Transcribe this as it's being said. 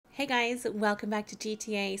Hey guys, welcome back to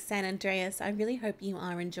GTA San Andreas. I really hope you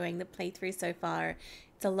are enjoying the playthrough so far.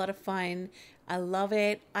 It's a lot of fun. I love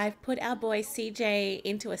it. I've put our boy CJ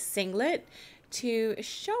into a singlet to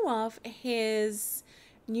show off his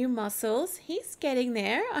new muscles. He's getting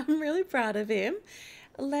there. I'm really proud of him.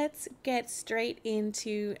 Let's get straight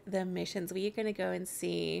into the missions. We are going to go and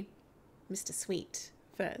see Mr. Sweet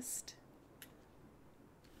first.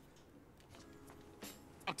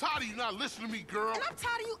 I'm tired of you not listening to me, girl. And I'm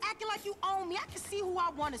tired of you acting like you own me. I can see who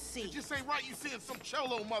I want to see. It just ain't right you seeing some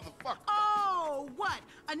cholo motherfucker. Oh, what?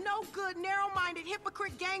 A no-good, narrow-minded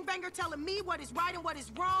hypocrite gangbanger telling me what is right and what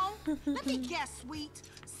is wrong? Let me guess, Sweet.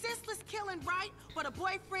 Senseless killing right, but a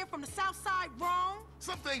boyfriend from the South Side wrong?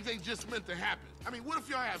 Some things ain't just meant to happen. I mean, what if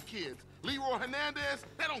y'all have kids? Leroy Hernandez?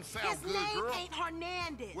 That don't sound His good, name girl. ain't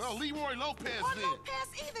Hernandez. Well, Leroy Lopez Or then.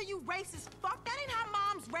 Lopez either, you racist fuck. That ain't how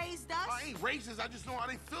moms raised us. I ain't racist, I just know how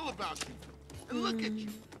they feel about you. And look at you.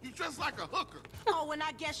 You dress like a hooker. Oh, and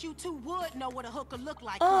I guess you two would know what a hooker look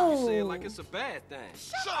like. Oh. You say it like it's a bad thing.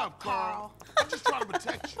 Shut up, Carl. I'm just trying to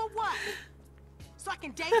protect you. For what? So I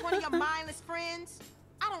can date one of your mindless friends?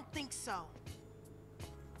 I don't think so.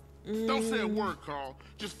 Don't say a word, Carl.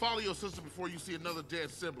 Just follow your sister before you see another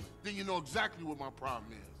dead sibling. Then you know exactly what my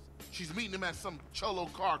problem is. She's meeting him at some cholo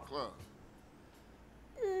car club.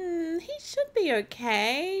 He should be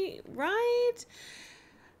okay, right?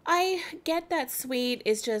 I get that Sweet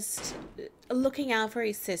is just looking out for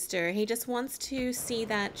his sister. He just wants to see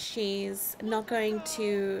that she's not going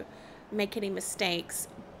to make any mistakes.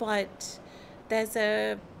 But there's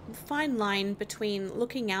a fine line between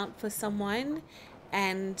looking out for someone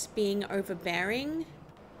and being overbearing.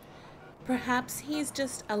 Perhaps he's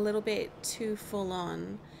just a little bit too full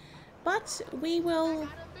on. But we will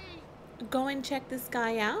go and check this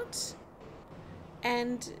guy out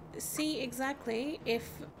and see exactly if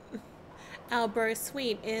our bro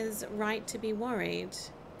Sweet is right to be worried.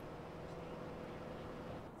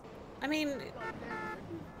 I mean,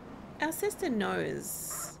 our sister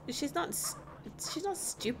knows. She's not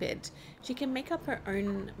stupid. She can make up her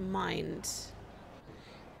own mind.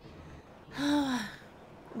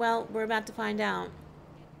 Well, we're about to find out.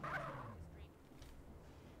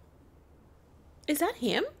 Is that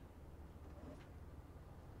him?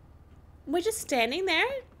 We're just standing there?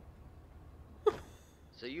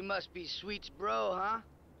 So you must be Sweet's bro, huh?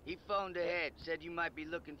 He phoned ahead, said you might be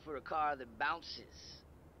looking for a car that bounces.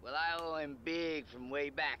 Well, I owe him big from way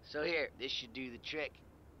back, so here, this should do the trick.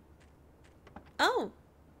 Oh.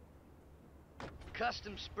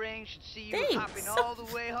 Custom Spring should see you Thanks. hopping all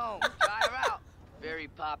the way home. Try her out. Very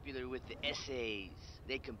popular with the essays.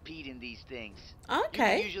 They compete in these things. You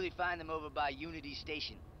Okay. can usually find them over by Unity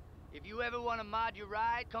Station. If you ever want to mod your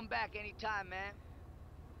ride, come back anytime, man.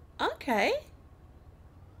 Okay.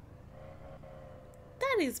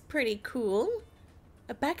 That is pretty cool.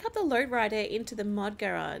 Back up the lowrider into the mod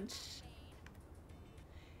garage.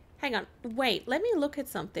 Hang on. Wait, let me look at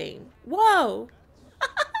something. Whoa!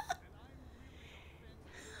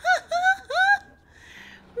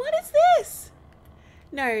 What is this?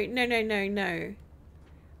 No, no, no, no, no.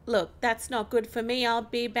 Look, that's not good for me. I'll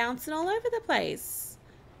be bouncing all over the place.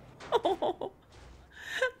 Oh,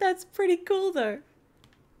 that's pretty cool though.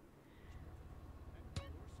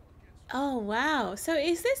 Oh wow. So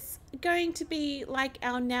is this going to be like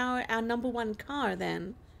our number one car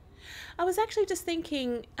then? I was actually just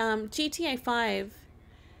thinking GTA 5,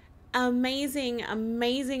 amazing,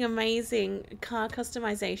 amazing, amazing car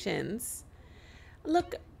customizations.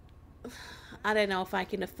 Look, I don't know if I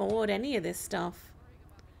can afford any of this stuff.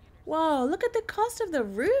 Whoa, look at the cost of the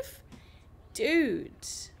roof. Dude,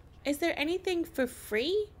 is there anything for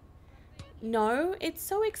free? No, it's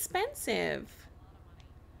so expensive.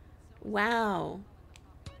 Wow.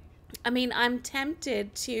 I mean, I'm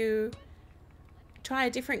tempted to try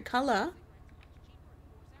a different color.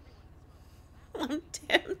 I'm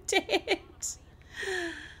tempted.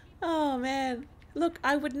 Oh man. Look,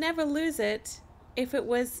 I would never lose it if it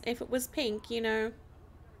was pink, you know.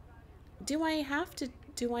 Do I have to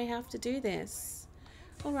do this?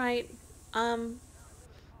 All right.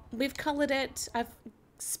 We've colored it. I've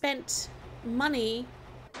spent money.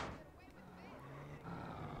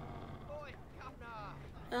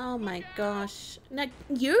 Oh my gosh. Now,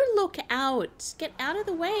 you look out. Get out of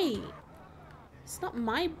the way. It's not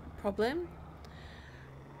my problem.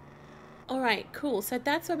 Alright, cool. So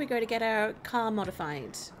that's where we go to get our car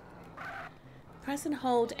modified. Press and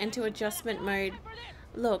hold enter adjustment mode.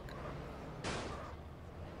 Look.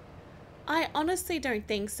 I honestly don't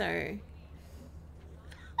think so.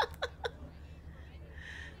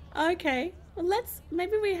 Okay. Well,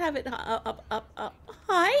 maybe we have it up.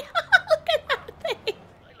 Hi. Look at that thing.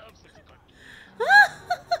 I love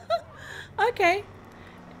Okay.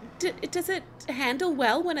 Does it handle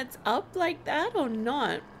well when it's up like that or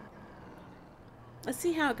not? Let's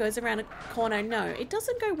see how it goes around a corner. No, it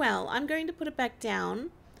doesn't go well. I'm going to put it back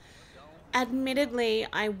down. Admittedly,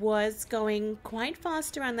 I was going quite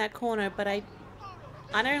fast around that corner, but I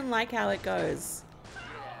don't like how it goes.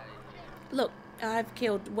 Look, I've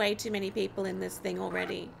killed way too many people in this thing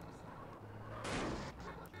already.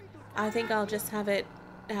 I think I'll just have it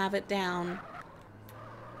down.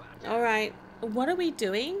 Alright, what are we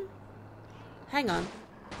doing? Hang on.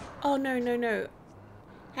 Oh, no, no, no.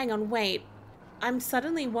 Hang on, wait. I'm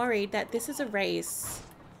suddenly worried that this is a race.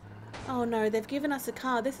 Oh no, they've given us a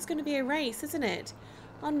car. This is going to be a race, isn't it?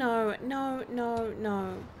 Oh no, no, no,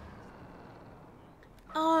 no.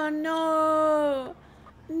 Oh no.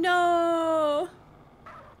 No.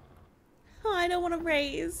 Oh, I don't want to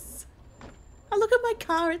race. Oh, look at my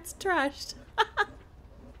car. It's trashed.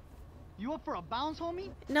 You up for a bounce, homie?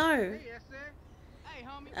 No. Hey, yes, sir. Hey,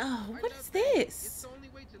 homie. Oh, Right what now, is baby, this? It's the only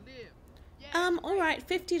way to live. Yeah, All right,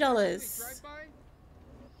 $50. drive by?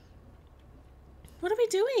 What are we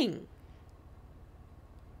doing?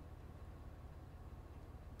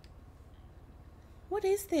 What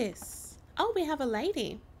is this? Oh, we have a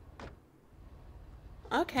lady.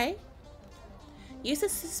 Okay. Use the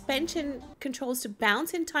suspension controls to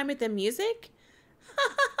bounce in time with the music?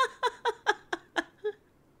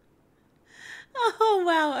 Oh,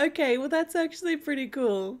 wow. Okay, well, that's actually pretty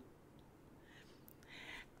cool.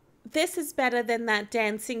 This is better than that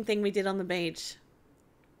dancing thing we did on the beach.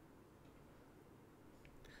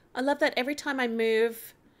 I love that every time I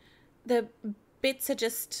move, the bits are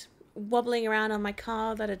just wobbling around on my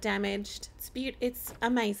car that are damaged. It's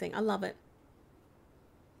amazing. I love it.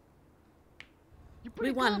 You're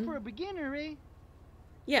pretty won. calm for a beginner, eh?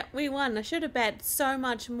 Yeah, we won. I should have bet so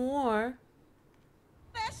much more.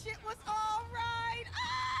 That shit was all right.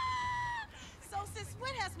 Ah! So since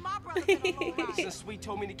when has my brother been a low rider? Since Sweet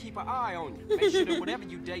told me to keep an eye on you. Make sure that whatever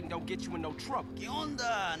you dating don't get you in no trouble. ¿Qué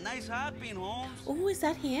onda? Nice hopping, Holmes. Oh, is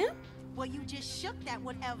that him? Well, you just shook that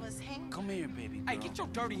whatever's hand. Come here, baby girl. Hey, get your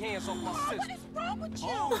dirty hands off my Oh, what sister. is wrong with you?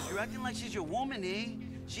 Holmes, you're acting like she's your woman, eh?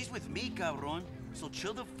 She's with me, cabron. So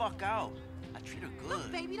chill the fuck out. I treat her Look,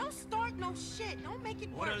 good. baby, don't start no shit. Don't make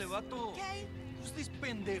it worse. Órale, vato. Okay? Who's this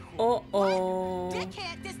pendejo? Uh-oh.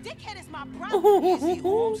 Dickhead, this dickhead is my brother. Easy,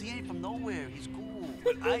 Holmes. He ain't from nowhere. He's cool.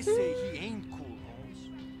 But I say he ain't cool, Holmes.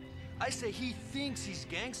 I say he thinks he's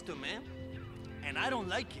gangster, man. And I don't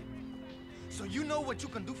like it. So you know what you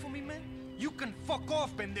can do for me, man? You can fuck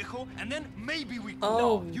off, pendejo, and then maybe we can...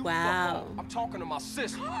 Oh, You wow. fuck off. I'm talking to my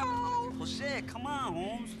sister. Oh, Jose, come on,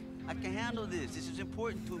 Holmes. I can handle this. This is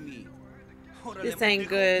important to me. Órale, This ain't pendejo,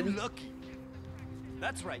 good. You lucky.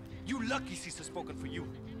 That's right. You lucky Cesar spoken for you.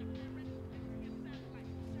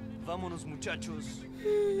 Vámonos, muchachos.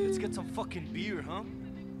 Let's get some fucking beer, huh?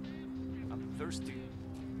 I'm thirsty.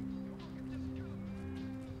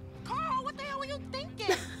 Carl, what the hell were you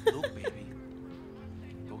thinking? Look, baby.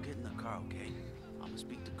 Go get in the car, okay? I'm gonna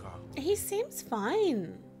speak to Carl. He seems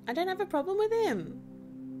fine. I don't have a problem with him.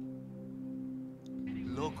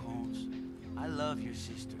 Look, Holmes. I love your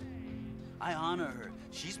sister. I honor her.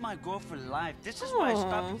 She's my girl for life. This is why I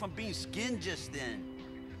stopped Aw. you from being skinned just then.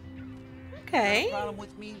 Okay. Got a problem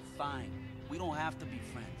with me? Fine. We don't have to be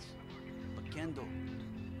friends. But Kendall,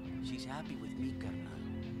 she's happy with me,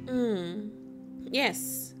 carnal.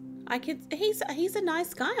 Yes. He's a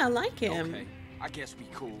nice guy. I like him. Okay, I guess we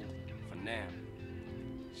cool for now.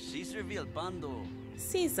 Cesar Vialpando.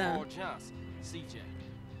 Caesar. Paul Johnson, CJ.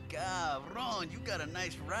 Cabron, you got a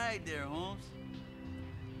nice ride there, Holmes.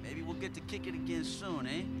 Maybe we'll get to kick it again soon,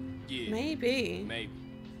 eh? Yeah, Maybe. maybe.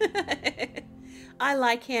 I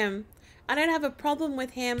like him. I don't have a problem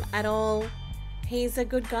with him at all. He's a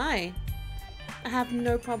good guy. I have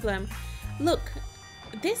no problem. Look,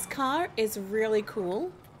 this car is really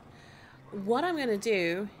cool. What I'm going to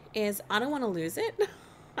do is I don't want to lose it.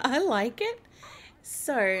 I like it.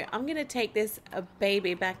 So I'm going to take this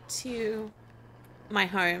baby back to my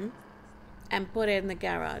home and put it in the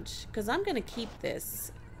garage because I'm going to keep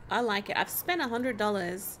this. I like it. I've spent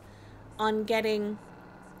 $100 on getting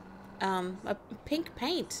a pink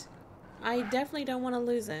paint. I definitely don't want to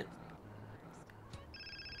lose it.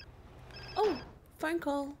 Oh, phone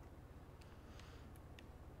call.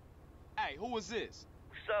 Hey, who is this?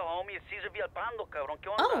 What's up, homie? It's Cesar Vialpando, cabrón. ¿Qué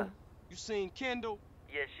Oh, onda? You seen Kendall?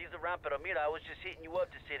 Yeah, she's around, pero mira, I was just hitting you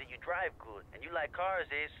up to say that you drive good. And you like cars,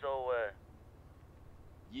 eh? So,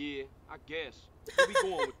 Yeah, I guess. Where we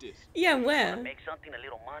going with this? yeah, wanna where? make something, a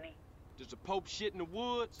little money? Does the Pope shit in the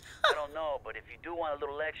woods? I don't know, but if you do want a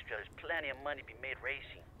little extra, there's plenty of money to be made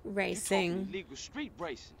racing. You Racing. talking legal street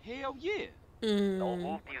racing? Hell yeah. Don't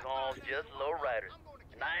move these homes, just low riders.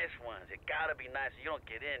 Nice ones. It gotta be nice so you don't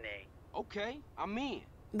get in, eh? Okay, I'm in.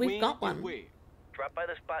 We've When got and one. where? Drop by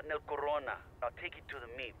the spot in El Corona. I'll take you to the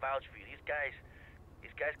meet. Vouch for you. These guys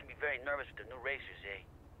can be very nervous with the new racers, eh?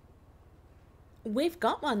 We've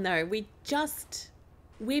got one though. We've just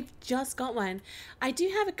got one. I do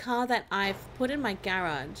have a car that I've put in my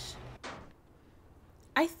garage.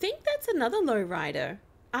 I think that's another lowrider.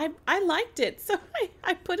 I liked it, so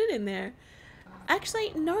I put it in there.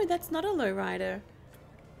 Actually, no, that's not a lowrider.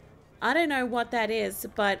 I don't know what that is,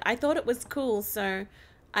 but I thought it was cool, so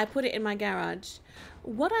I put it in my garage.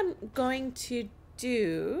 What I'm going to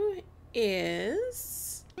do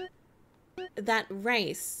is that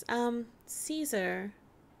race. Cesar.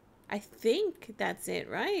 I think that's it,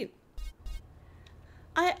 right?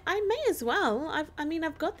 I may as well. I mean,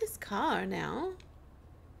 I've got this car now.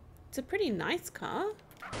 It's a pretty nice car.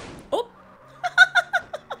 Oh!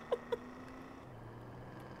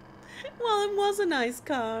 Well, it was a nice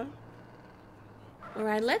car.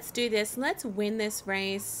 Alright, let's do this. Let's win this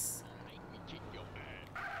race.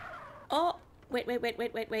 Oh, wait.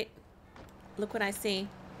 Look what I see.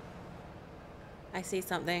 I see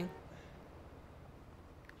something.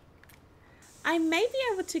 I may be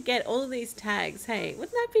able to get all of these tags. Hey,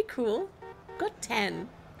 wouldn't that be cool? Got 10.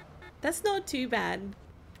 That's not too bad.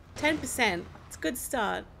 10%. It's a good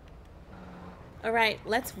start. Alright,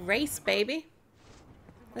 let's race, baby.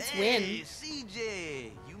 Let's win. Hey,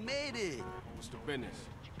 CJ, you made it. What's the business?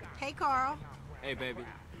 Hey, Carl. Hey, baby.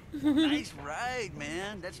 Nice ride,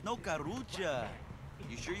 man. That's no carucha.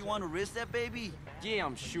 You sure you want to risk that, baby? Yeah,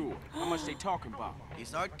 I'm sure. How much they talking about?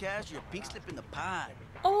 It's our cash, your pink slip in the pot.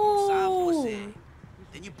 Oh!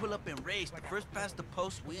 Then you pull up and race. The first past the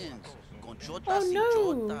post wins. Con chota Oh, sin no.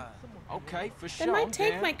 chota. Okay, for They sure. might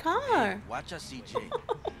take man. my car. Watch us, CJ.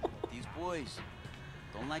 These boys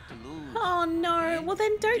don't like to lose. Oh no. Well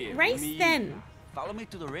then don't Yeah, race me then. Follow me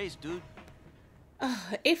to the race, dude.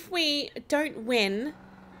 If we don't win,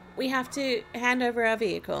 we have to hand over our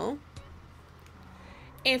vehicle.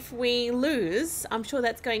 If we lose, I'm sure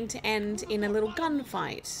that's going to end in a little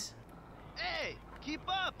gunfight. Hey, keep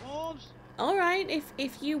up, Holmes. Alright,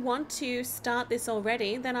 if you want to start this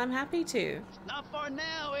already, then I'm happy to. It's not far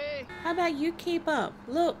now, eh? How about you keep up?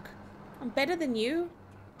 Look, I'm better than you.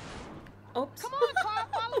 Oops. Come on, Carl,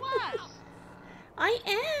 follow us. I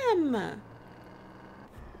am.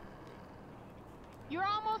 You're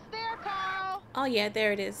almost there, Carl. Oh yeah,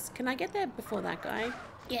 there it is. Can I get there before that guy?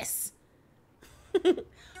 Yes.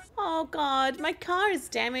 Oh god, my car is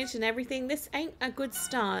damaged and everything. This ain't a good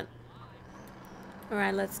start.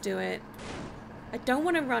 Alright, let's do it. I don't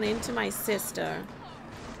want to run into my sister,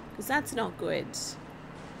 because that's not good.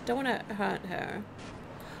 Don't want to hurt her.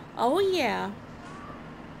 Oh yeah.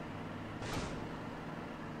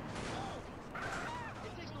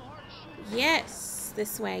 Yes,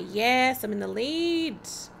 this way. Yes, I'm in the lead.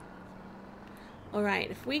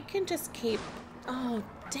 Alright, if we can just keep... Oh,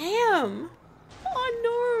 damn.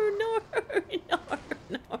 Oh,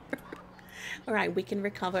 no. Alright, we can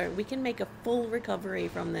recover. We can make a full recovery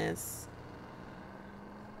from this.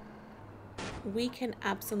 We can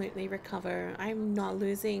absolutely recover. I'm not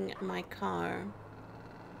losing my car.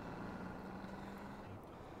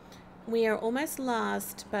 We are almost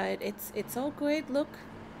lost, but it's all good. Look,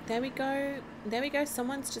 there we go. There we go.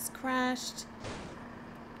 Someone's just crashed.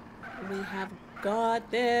 We have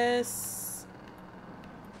got this.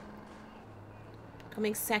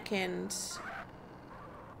 Coming second.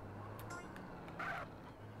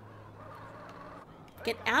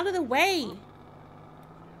 Get out of the way.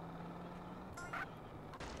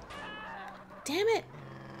 Damn it.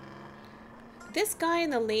 This guy in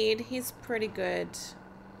the lead, he's pretty good.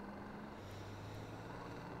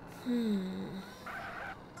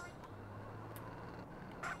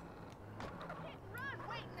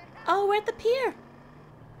 Oh, we're at the pier.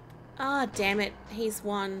 Ah, oh, damn it. He's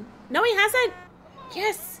won. No, he hasn't.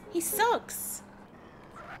 Yes, he sucks.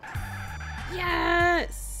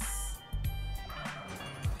 Yes.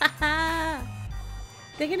 Haha.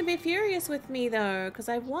 They're going to be furious with me, though, because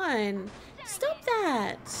I won. Stop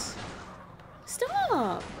that.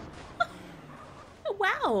 Stop.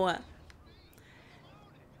 Wow.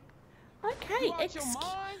 Okay,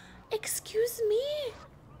 excuse me.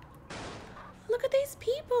 Look at these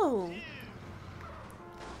people.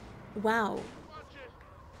 Wow.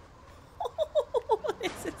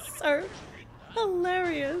 This is so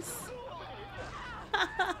hilarious.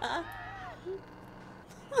 That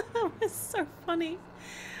was so funny.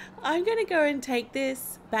 I'm gonna go and take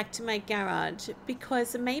this back to my garage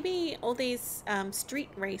because maybe all these street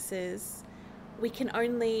races we can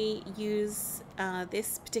only use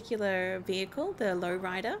this particular vehicle, the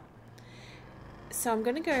lowrider. So I'm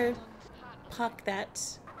going to go park that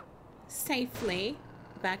safely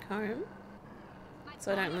back home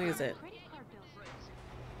so I don't lose it.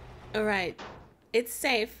 Alright, it's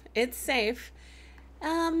safe, it's safe.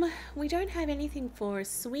 We don't have anything for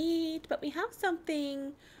Sweet, but we have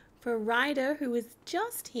something for Ryder, who is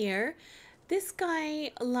just here. This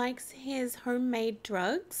guy likes his homemade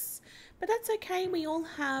drugs, but that's okay, we all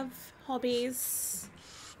have hobbies.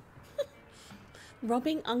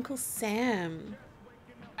 Robbing Uncle Sam.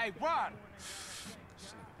 Hey, Rod!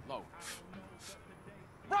 Low.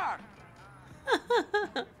 Rod!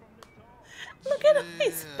 Look at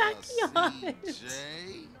his backyard.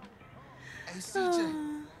 CJ. Hey,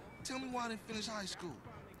 CJ, tell me why I didn't finish high school.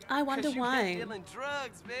 I wonder why. You've been dealing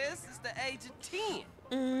drugs, man, since the age of 10.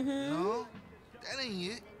 No, that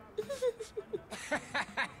ain't it.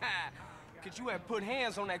 Cause you had put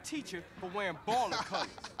hands on that teacher for wearing baller colors.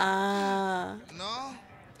 No,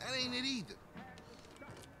 that ain't it either.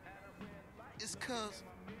 It's cause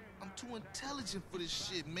I'm too intelligent for this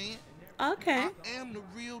shit, man. Okay. I am the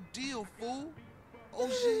real deal, fool. Oh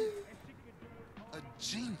shit. A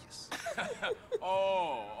genius.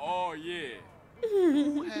 Oh, yeah.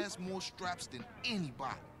 Who has more straps than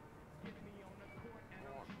anybody?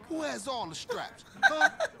 Who has all the straps? Huh?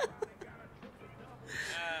 A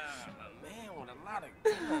man with a lot of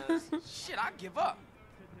guns. Shit, I give up.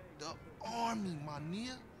 The army, my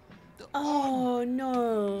nigga. The Oh, army.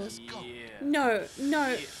 no. Let's go. No,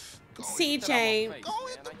 no. Go CJ. Go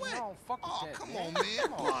hit the wet. Oh, come on, man.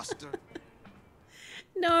 Buster.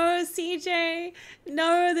 No, CJ.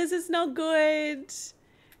 No, this is not good.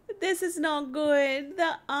 This is not good.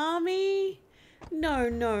 The army? No,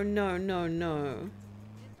 no, no, no, no.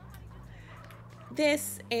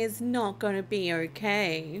 This is not going to be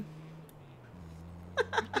okay.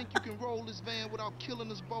 You think you can roll this van without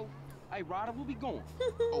killing us both? Hey, Ryder, where we going?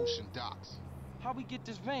 Ocean docks. How we get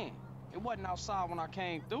this van? It wasn't outside when I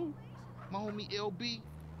came through. My homie LB,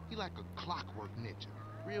 he like a clockwork ninja.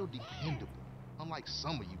 Real dependable. Unlike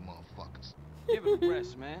some of you motherfuckers. Give it a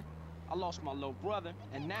rest, man. I lost my little brother,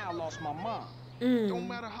 and now I lost my mom. Don't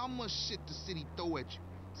matter how much shit the city throw at you.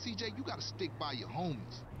 CJ, you gotta stick by your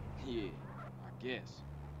homies. Yeah, I guess.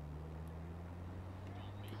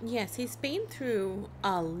 Yes, he's been through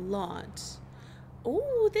a lot.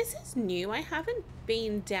 Oh, this is new. I haven't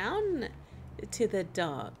been down to the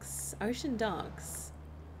docks, ocean docks.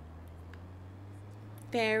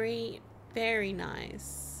 Very, very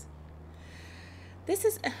nice. This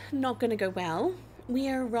is not going to go well. We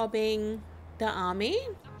are robbing the army.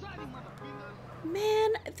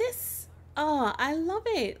 Man, this... Oh, I love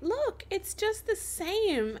it. Look, it's just the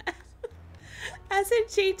same as in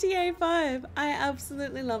GTA 5. I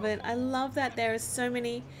absolutely love it. I love that there are so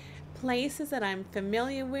many places that I'm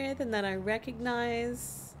familiar with and that I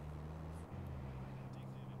recognize.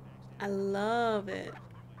 I love it.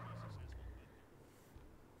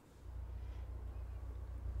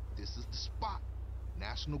 This is the spot.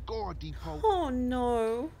 National Guard Depot. Oh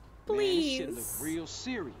no. Please. Man, this shit look real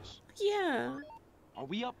serious. Yeah. Are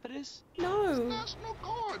we up for this? No. It's National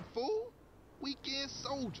Guard, fool. Weekend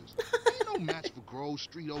soldiers. Ain't no match for Grove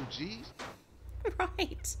Street OGs.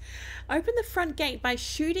 Right. Open the front gate by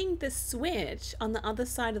shooting the switch on the other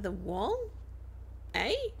side of the wall?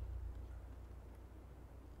 Eh?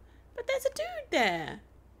 But there's a dude there.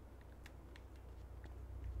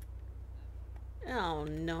 Oh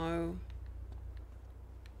no.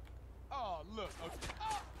 Oh, look.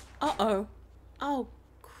 Uh-oh. Oh,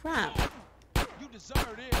 crap. You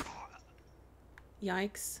deserve this.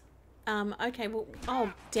 Yikes. Okay, well,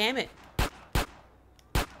 oh, damn it.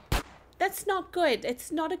 That's not good.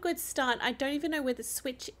 It's not a good start. I don't even know where the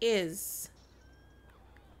switch is.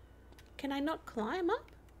 Can I not climb up?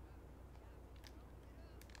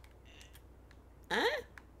 Can't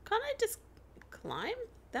I just climb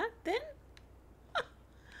that then?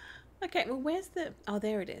 Okay, well, where's the... Oh,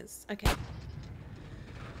 there it is. Okay. Nice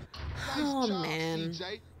Oh, job, man.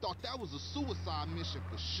 CJ. Thought that was a suicide mission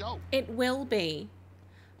for sure. It will be.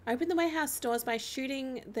 Open the warehouse doors by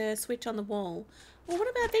shooting the switch on the wall. Well, what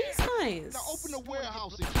about these guys? Now open the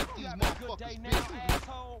warehouse and keep these motherfuckers busy.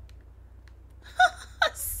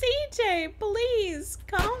 CJ, please,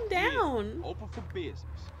 calm down. Yeah, open for business.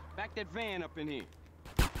 Back that van up in here.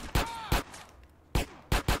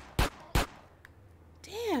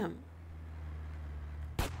 Damn.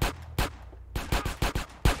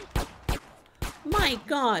 My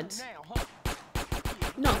God.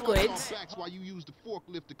 Not good. That's why you use the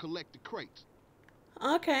forklift to collect the crates.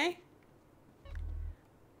 Okay.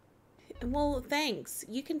 Well, thanks.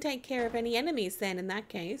 You can take care of any enemies then in that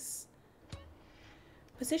case.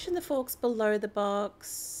 Position the forks below the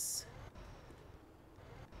box.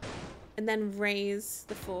 And then raise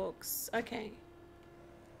the forks. Okay.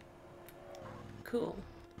 Cool.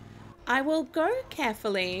 I will go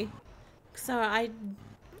carefully so I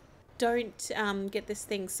don't get this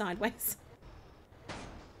thing sideways.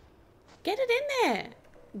 Get it in there.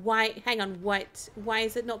 Why? Hang on. What? Why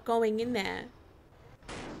is it not going in there?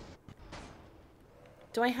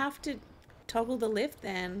 Do I have to toggle the lift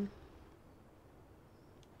then?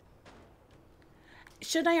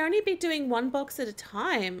 Should I only be doing one box at a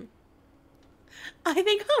time? I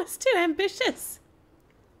think I was too ambitious.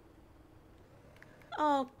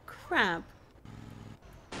 Oh, crap.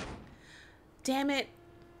 Damn it.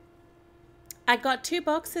 I got 2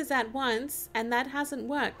 boxes at once, and that hasn't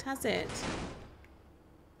worked, has it?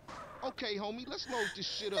 Okay, homie, let's load this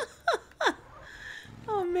shit up.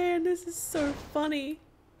 Oh man, this is so funny.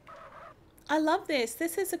 I love this.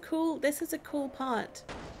 This is a cool part.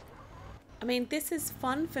 I mean, this is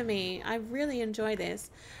fun for me. I really enjoy this.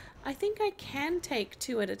 I think I can take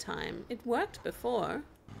 2 at a time. It worked before.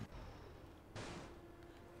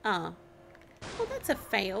 Ah. Well, that's a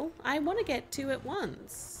fail. I want to get 2 at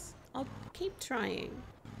once. I'll keep trying.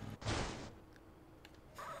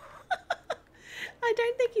 I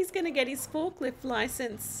don't think he's going to get his forklift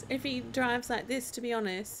license if he drives like this, to be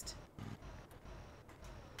honest.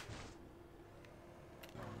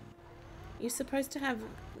 You're supposed to have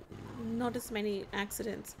not as many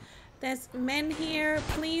accidents. There's men here.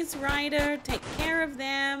 Please, Ryder, take care of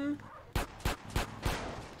them.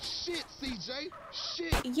 Shit, CJ.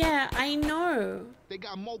 Shit. Yeah, I know. They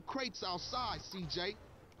got more crates outside, CJ.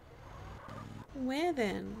 Where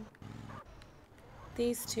then?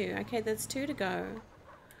 These 2. Okay, there's 2 to go.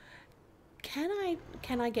 Can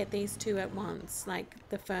I get these 2 at once, like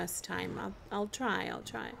the first time? I'll try.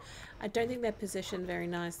 I don't think they're positioned very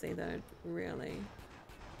nicely though, really.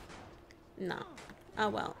 No. Oh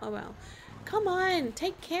well, oh well. Come on,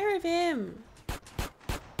 take care of him.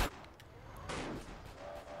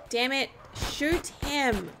 Damn it, shoot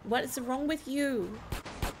him. What is wrong with you?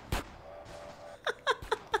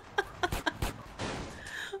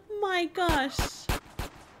 My gosh.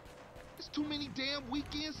 There's too many damn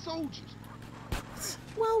weekend soldiers.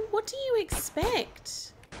 Well, what do you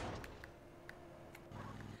expect?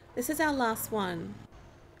 This is our last one.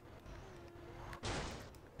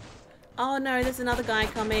 Oh no, there's another guy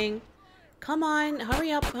coming. Come on,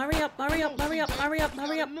 hurry up, hurry up, hurry up, hurry up, hurry up,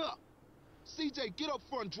 hurry up. CJ, get up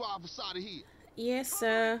front and drive us out of here. Yes,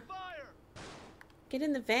 sir. Get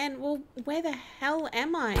in the van. Well, where the hell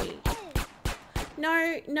am I?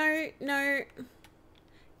 No, no, no.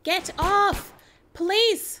 Get off!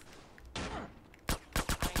 Please!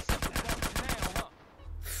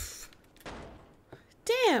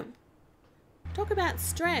 Damn! Talk about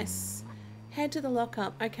stress. Head to the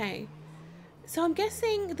lockup. Okay. So I'm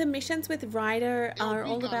guessing the missions with Ryder are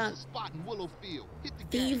all about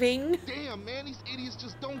thieving. Damn, man, these idiots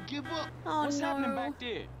just don't give up. Oh, What's no. happening back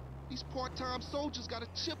there? These part-time soldiers got a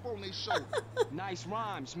chip on their shoulder. Nice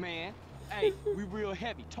rhymes, man. Hey, we real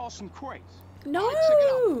heavy. Toss some crates. No! Right, check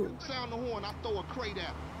it out. Sound the horn, I throw a crate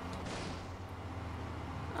out.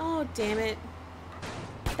 Oh, damn it.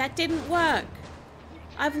 That didn't work.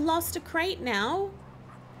 I've lost a crate now.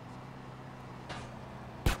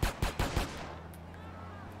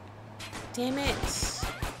 Damn it.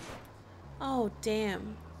 Oh,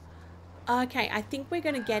 damn. Okay, I think we're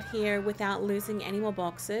gonna get here without losing any more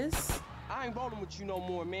boxes. I ain't rolling with you no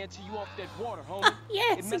more, man, till you off that water, homie.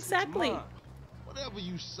 Yes, exactly. Whatever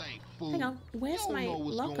you say, fool. Hang on, where's my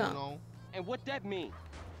lockup? And what that mean?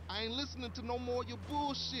 I ain't listening to no more of your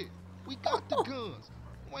bullshit. We got the guns.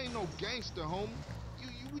 You ain't no gangster, homie.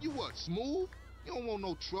 You what, smooth? You don't want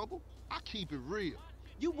no trouble. I keep it real.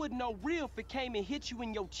 You wouldn't know real if it came and hit you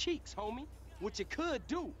in your cheeks, homie. Which it could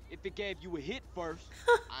do if it gave you a hit first.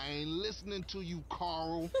 I ain't listening to you,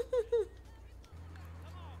 Carl.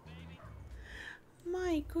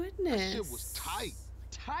 My goodness. That shit was tight.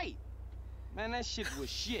 Tight? Man, that shit was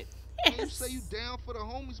shit. Yes. You say you down for the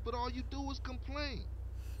homies, but all you do is complain.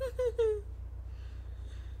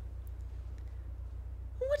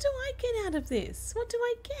 What do I get out of this? What do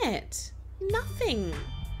I get? Nothing.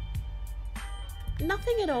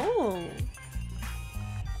 Nothing at all.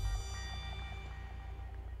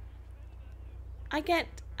 I get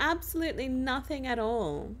absolutely nothing at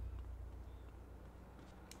all.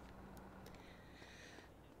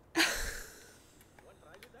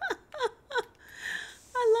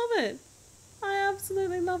 I love it. I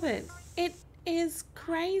absolutely love it. It is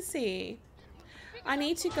crazy. I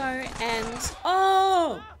need to go and...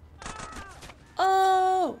 Oh!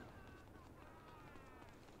 Oh!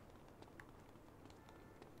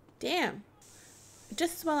 Damn.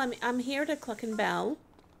 Just while I'm here to clock and bell,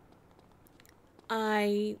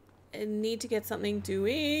 I need to get something to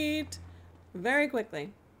eat very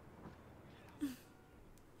quickly.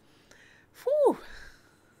 Whew.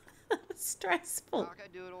 Stressful.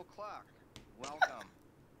 Cock-a-doodle clock. Welcome.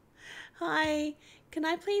 Hi. Can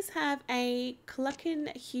I please have a cluckin'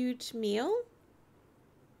 huge meal?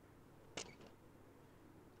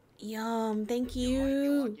 Yum, thank you.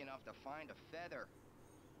 You might be lucky enough to find a feather.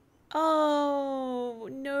 Oh,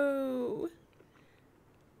 no.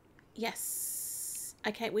 Yes.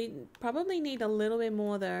 Okay, we probably need a little bit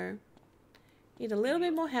more, though. Need a little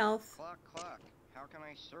bit more health. Clock, clock. How can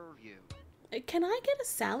I serve you? Can I get a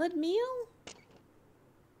salad meal?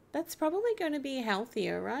 That's probably going to be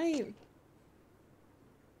healthier, right?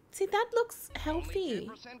 See, that looks healthy. Only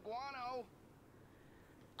 10% guano.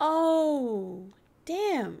 Oh,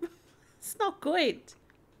 damn. It's not good.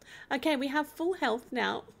 Okay, we have full health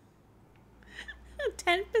now.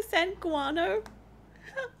 10% guano.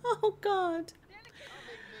 Oh, God.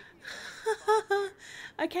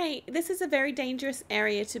 Okay, this is a very dangerous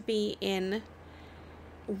area to be in.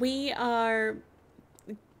 We are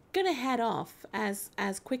gonna head off as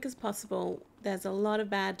quick as possible. There's a lot of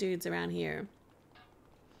bad dudes around here.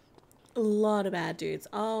 A lot of bad dudes.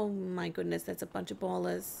 Oh my goodness, there's a bunch of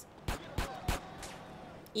ballers.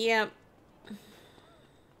 Yep.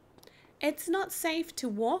 It's not safe to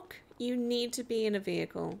walk. You need to be in a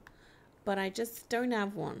vehicle. But I just don't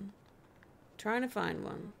have one. Trying to find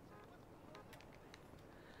one.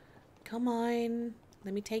 Come on.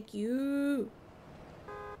 Let me take you.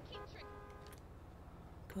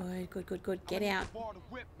 Good, good, good, good. Get out.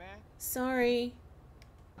 Sorry.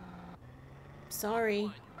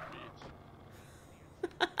 Sorry.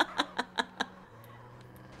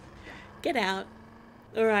 Get out.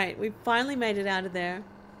 Alright, we finally made it out of there.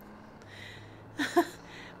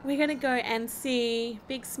 We're gonna go and see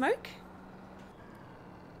Big Smoke.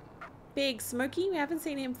 Big Smokey. We haven't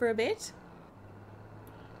seen him for a bit.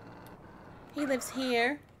 He lives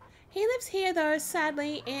here. He lives here, though,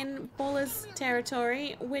 sadly, in Baller's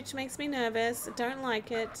territory, which makes me nervous. Don't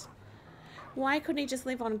like it. Why couldn't he just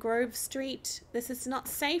live on Grove Street? This is not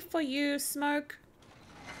safe for you, Smoke.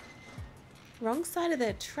 Wrong side of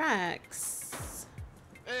the tracks.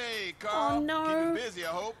 Hey, Carl. Oh, no. Keeping busy, I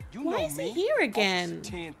hope. Why is he here again?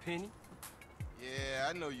 Tenpenny. Yeah,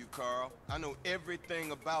 I know you, Carl. I know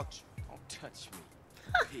everything about you. Don't touch me.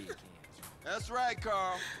 Pig hands. That's right,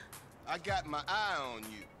 Carl. I got my eye on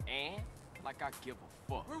you. And? Like I give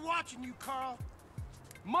a fuck. We're watching you, Carl.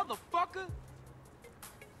 Motherfucker!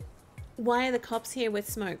 Why are the cops here with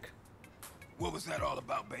Smoke? What was that all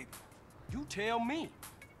about, baby? You tell me.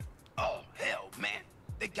 Oh, hell, man.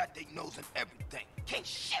 They got their nose in everything. Can't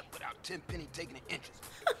shit without Tenpenny taking an interest.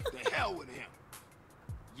 The hell with him.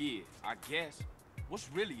 Yeah, I guess. What's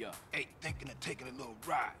really up? Ain't thinking of taking a little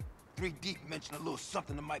ride. 3 Deep mentioned a little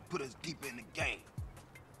something that might put us deeper in the game.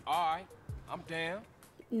 Alright, I'm down.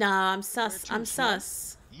 Nah, I'm sus. I'm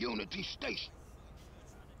sus. Unity Station.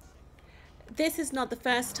 This is not the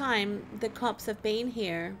first time the cops have been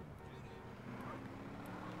here.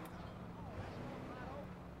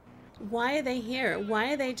 Why are they here?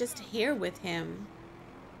 Why are they just here with him?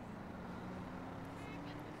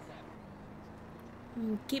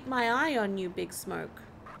 Keep my eye on you, Big Smoke.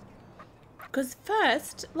 Because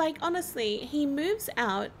first, like, honestly, he moves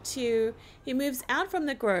out from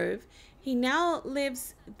the Grove. He now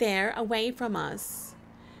lives there away from us.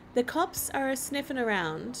 The cops are sniffing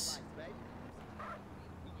around.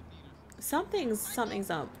 Something's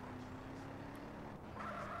up.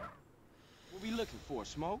 What we looking for,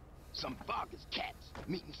 Smoke? Some bogus cats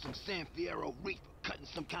meeting some San Fierro reefer, cutting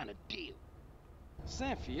some kind of deal.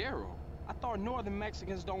 San Fierro? I thought northern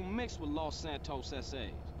Mexicans don't mix with Los Santos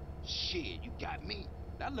SAs. Shit, you got me.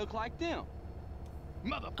 That look like them.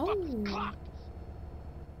 Motherfuckers clocked us.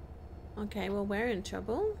 Okay, well, we're in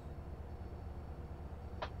trouble.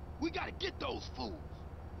 We gotta get those fools.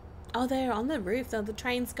 Oh, they're on the roof. The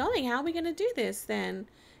train's going. How are we going to do this then?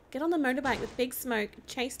 Get on the motorbike with Big Smoke,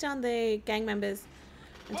 chase down the gang members,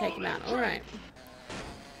 and take them out. Alright.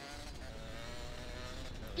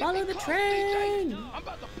 Follow the train! I'm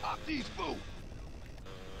about to pop these fools.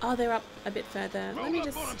 Oh, they're up a bit further. Let me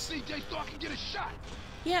just... Roll up on them, CJ, so I can get a shot.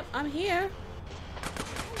 Yep, I'm here.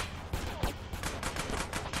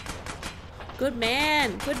 Good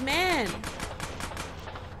man. Good man.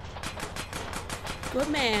 Good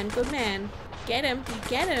man. Good man. Get him. You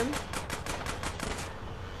get him.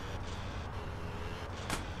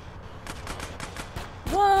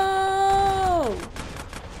 Whoa!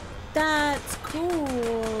 That's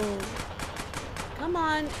Cool. Come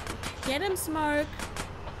on. Get him, Smoke.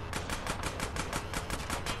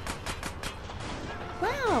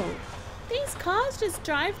 Wow. These cars just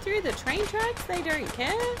drive through the train tracks. They don't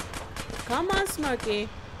care. Come on, Smokey.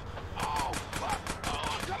 Oh, fuck.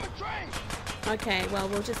 Oh, coming train. Okay, well,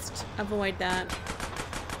 we'll just avoid that.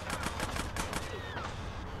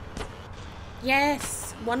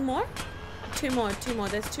 Yes. One more? Two more.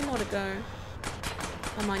 There's 2 more to go.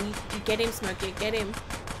 Come on, you get him, Smokey. Get him.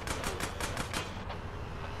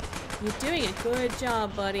 You're doing a good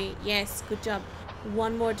job, buddy. Yes, good job.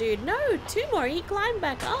 1 more dude. No, 2 more. He climbed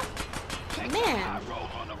back up. Man. The high road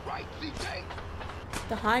on the right, CJ.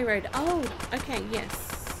 The high road. Oh, okay,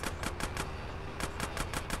 yes.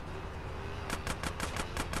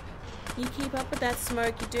 You keep up with that,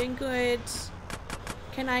 Smoke. You're doing good.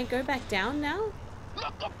 Can I go back down now?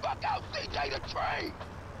 Look the fuck out, CJ, the train.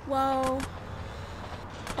 Whoa.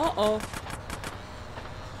 Uh-oh.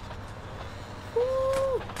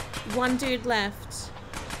 Woo. 1 dude left.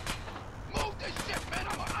 Move this shit, man.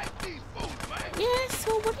 I'ma ice these fools, man. Yes,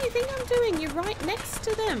 well, what do you think I'm doing? You're right next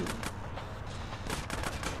to them.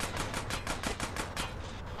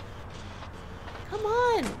 Come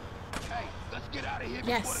on. Hey, let's get out of here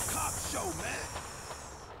Yes. before the cops show, man.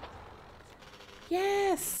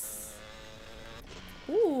 Yes.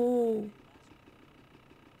 Ooh.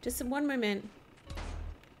 Just 1 moment.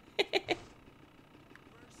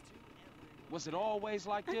 Was it always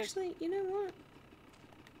like this? Actually, you know what?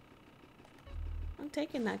 I'm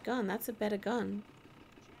taking that gun. That's a better gun.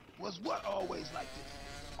 Was what always like this?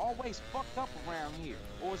 Always fucked up around here.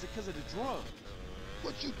 Or is it because of the drugs?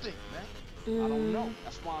 What you think, man? I don't know.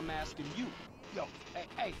 That's why I'm asking you. Yo,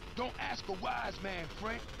 hey, don't ask a wise man,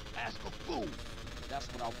 friend. Ask a fool. That's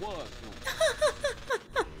what I was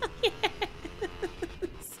doing.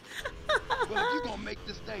 Well, if you gonna make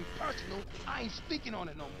this thing personal, I ain't speaking on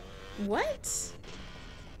it no more. What?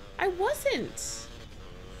 I wasn't.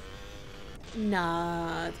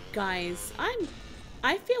 Nah, guys,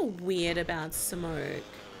 I feel weird about Smoke.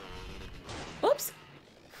 Oops.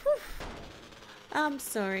 Whew. I'm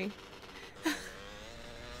sorry.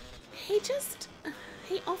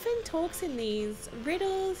 He often talks in these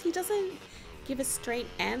riddles. He doesn't give a straight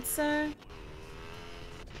answer.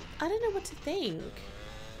 I don't know what to think.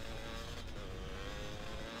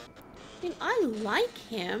 I mean, I like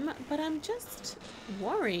him, but I'm just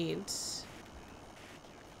worried.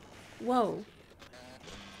 Whoa.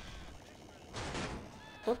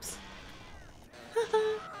 Oops.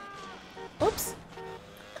 Oops.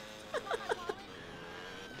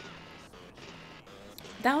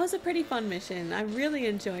 That was a pretty fun mission. I really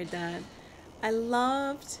enjoyed that. I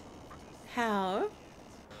loved how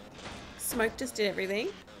Smoke just did everything.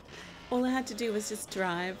 All I had to do was just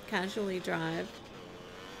drive, casually drive.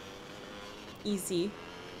 Easy.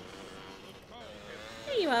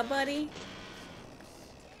 There you are, buddy.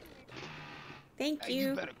 Thank Hey, you.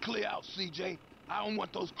 you better clear out, CJ. I don't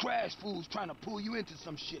want those crash fools trying to pull you into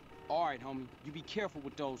some shit. All right, homie. You be careful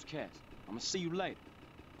with those cats. I'm gonna see you later.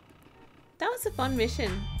 That was a fun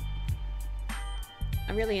mission.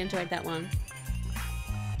 I really enjoyed that one.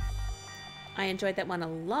 I enjoyed that one a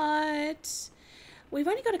lot. We've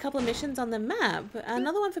only got a couple of missions on the map.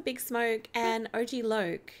 Another one for Big Smoke and OG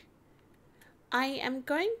Loke. I am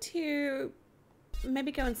going to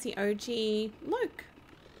maybe go and see OG Loke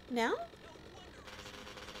now.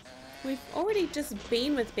 We've already just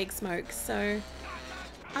been with Big Smoke, so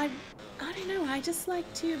I don't know. I just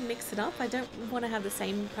like to mix it up. I don't want to have the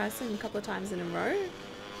same person a couple of times in a row.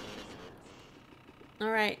 All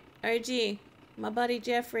right, OG, my buddy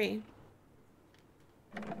Jeffrey.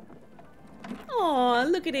 Oh,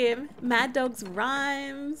 look at him. Mad Dog's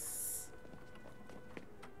rhymes.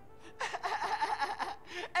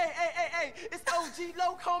 Hey, it's OG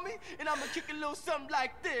Loke, homie, and I'ma kick a little something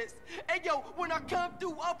like this. Hey, yo, when I come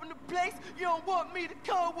through up in the place, you don't want me to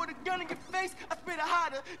come with a gun in your face. I spit it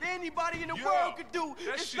harder than anybody in the world could do.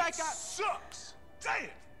 That It's shit like I sucks. Damn.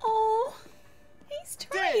 Oh, he's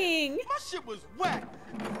trying. My shit was whack.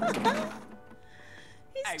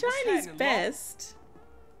 He's Hey, what's trying his happening, best.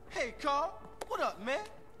 Hey, Carl, what up, man?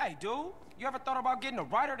 Hey, dude. You ever thought about getting a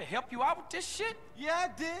writer to help you out with this shit? Yeah, I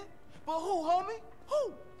did. But who, homie?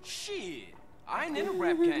 Who? Shit. I ain't in the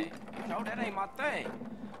rap game. You know, that ain't my thing.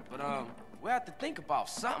 But, we'll have to think about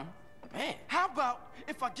something. Man. How about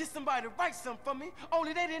if I get somebody to write something for me,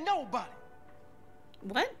 only they didn't know about it?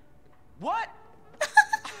 What? What?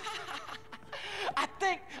 I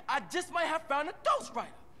think I just might have found a ghostwriter.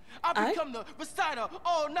 I become the reciter,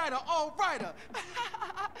 all-nighter, all-writer.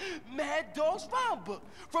 Mad Dog's rhyme book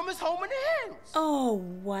from his home in the hills. Oh,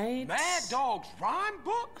 wait. Mad Dog's rhyme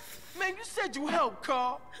book? Man, you said you helped,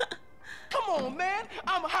 Carl. Come on, man.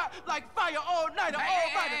 I'm hot like fire, all-nighter,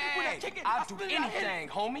 all-writer. When I kick it, I'll do anything,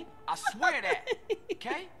 homie. I swear that.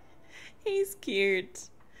 Okay? He's cute.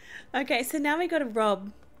 Okay, so now we got to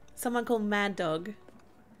rob someone called Mad Dog.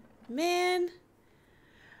 Man,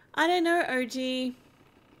 I don't know, OG.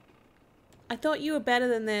 I thought you were better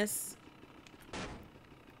than this.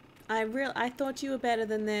 I thought you were better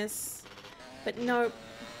than this. But no.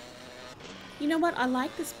 You know what? I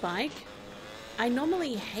like this bike. I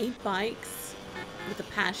normally hate bikes with a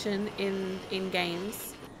passion in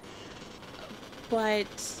games.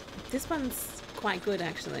 But this one's quite good,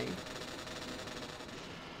 actually.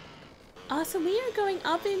 Oh, so we are going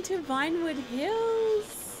up into Vinewood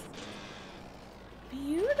Hills.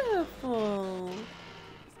 Beautiful.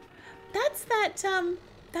 That's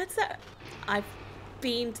that, I've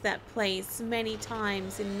been to that place many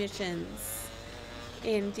times in missions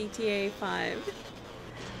in GTA 5.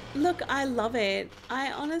 Look, I love it.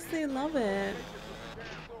 I honestly love it.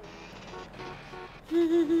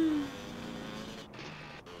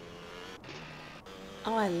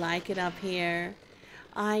 Oh, I like it up here.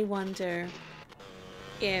 I wonder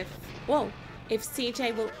if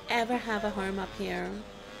CJ will ever have a home up here.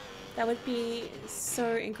 That would be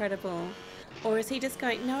so incredible. Or is he just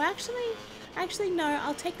going, no, actually no,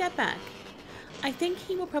 I'll take that back. I think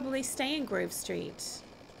he will probably stay in Grove Street.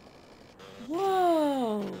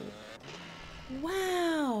 Whoa.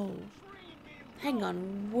 Wow. Hang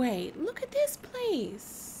on, wait, look at this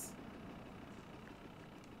place.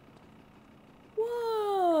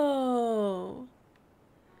 Whoa.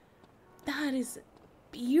 That is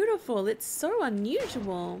beautiful. It's so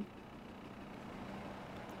unusual.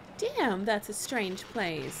 Damn, that's a strange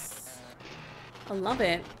place. I love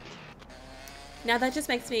it. Now that just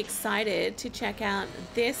makes me excited to check out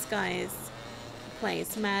this guy's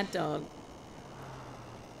place, Mad Dog.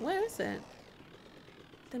 Where is it?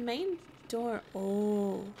 The main door.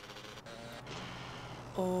 Oh.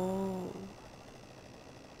 Oh.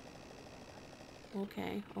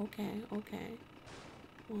 Okay, okay, okay.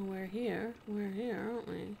 Well, we're here, aren't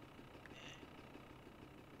we?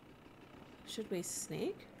 Should we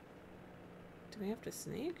sneak? Do we have to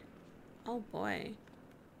sneak? Oh boy.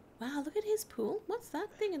 Wow, look at his pool. What's that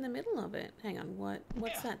thing in the middle of it? Hang on,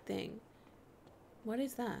 what's that thing? What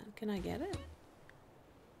is that? Can I get it?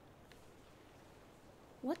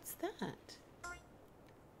 What's that?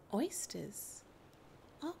 Oysters.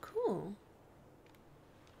 Oh, cool.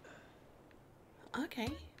 Okay.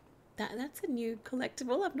 That's a new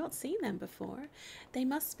collectible. I've not seen them before. They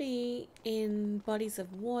must be in bodies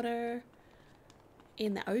of water,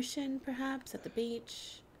 in the ocean perhaps, at the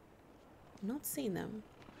beach. I've not seen them.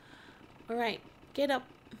 Alright, get up.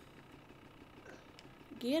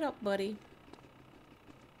 Get up, buddy.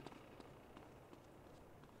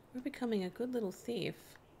 We're becoming a good little thief.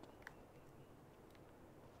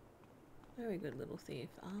 Very good little thief.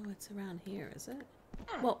 Oh, it's around here, is it?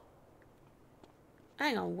 Whoa.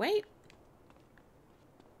 Hang on, wait.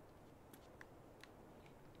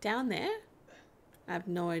 Down there? I have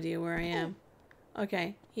no idea where I am.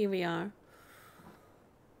 Okay, here we are.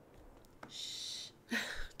 Shh.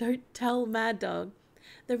 Don't tell Mad Dog.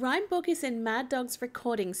 The rhyme book is in Mad Dog's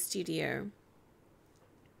recording studio.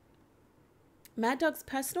 Mad Dog's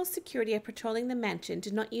personal security are patrolling the mansion. Do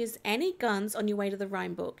not use any guns on your way to the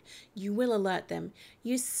rhyme book. You will alert them.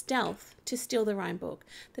 Use stealth to steal the rhyme book.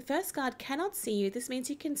 The first guard cannot see you. This means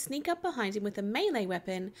you can sneak up behind him with a melee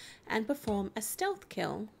weapon and perform a stealth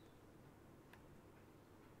kill.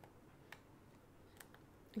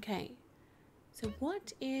 Okay. So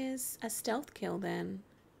what is a stealth kill then?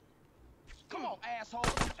 Come on, asshole.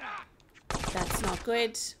 That's not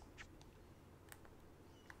good.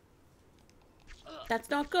 That's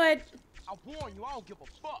not good. I warn you, I don't give a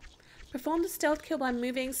fuck. Perform the stealth kill by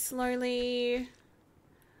moving slowly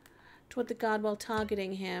toward the guard while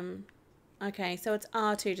targeting him. Okay, so it's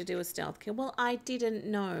R2 to do a stealth kill. Well, I didn't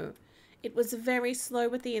know. It was very slow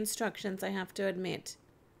with the instructions, I have to admit.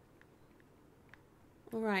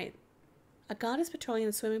 Alright. A guard is patrolling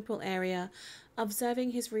the swimming pool area.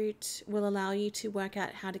 Observing his route will allow you to work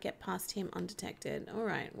out how to get past him undetected.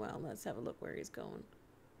 Alright, well, let's have a look where he's going.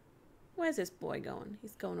 Where's this boy going?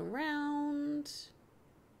 He's going around.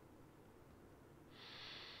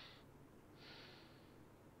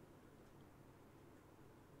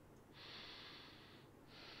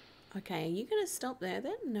 Okay, are you going to stop there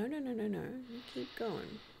then? No, no, no, no, no. You keep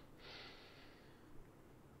going.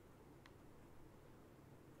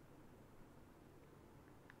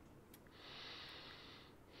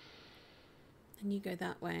 And you go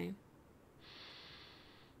that way.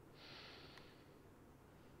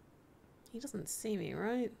 He doesn't see me,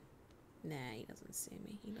 right? Nah, he doesn't see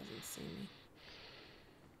me. He doesn't see me.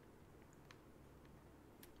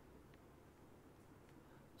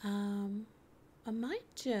 I might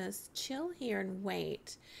just chill here and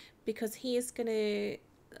wait because he is gonna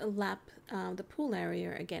lap the pool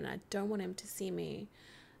area again. I don't want him to see me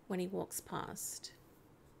when he walks past.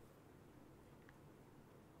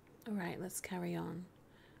 All right, let's carry on.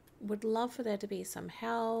 Would love for there to be some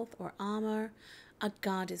health or armor. A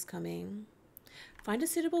guard is coming. Find a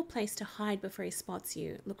suitable place to hide before he spots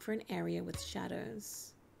you. Look for an area with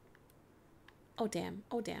shadows. Oh damn,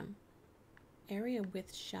 oh damn. Area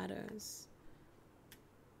with shadows.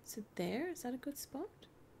 Is it there? Is that a good spot?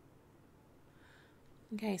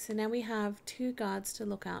 Okay, so now we have 2 guards to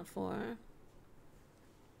look out for.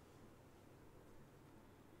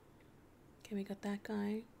 Okay, we got that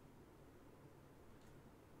guy.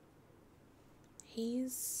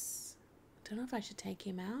 He's... I don't know if I should take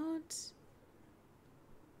him out.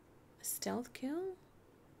 A stealth kill?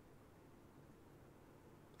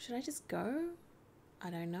 Should I just go? I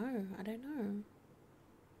don't know. I don't know.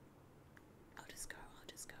 I'll just go. I'll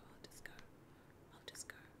just go. I'll just go. I'll just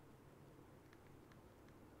go.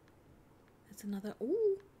 There's another...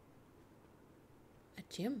 Ooh! A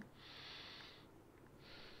gym.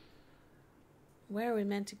 Where are we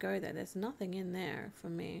meant to go there? There's nothing in there for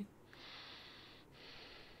me.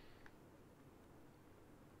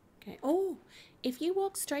 Okay. Oh! If you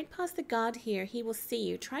walk straight past the guard here, he will see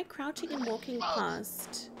you. Try crouching and walking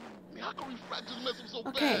past. How can we just mess him so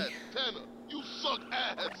Okay. bad? Tanner, you suck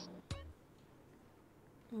ass.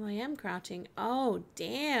 Well, I am crouching. Oh,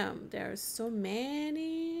 damn. There are so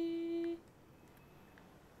many.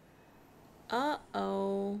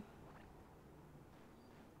 Uh-oh.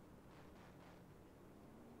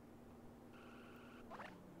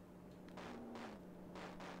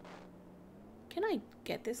 Can I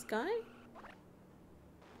get this guy?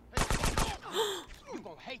 You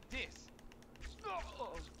gonna hate this.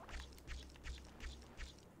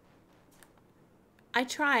 I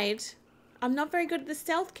tried. I'm not very good at the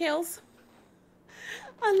stealth kills.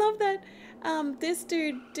 I love that this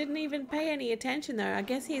dude didn't even pay any attention though. I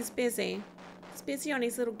guess he's busy. He's busy on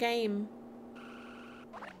his little game.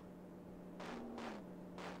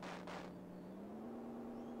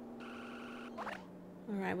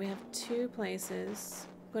 Alright, we have 2 places.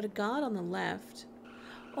 Got a guard on the left.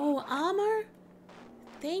 Oh, armor?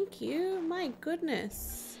 Thank you. My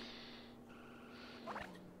goodness.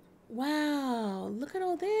 Wow, look at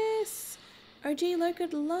all this. OG Loc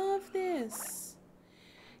would love this.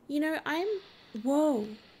 You know, whoa.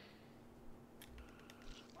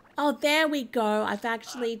 Oh, there we go. I've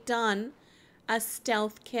actually done a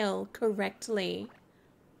stealth kill correctly.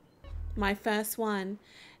 My first one.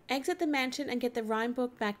 Exit the mansion and get the rhyme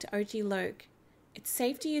book back to OG Loc. It's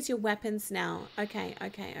safe to use your weapons now. Okay,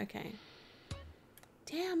 okay, okay.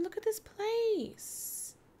 Damn, look at this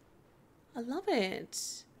place. I love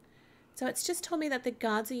it. So it's just told me that the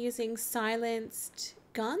guards are using silenced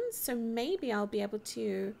guns, so maybe I'll be able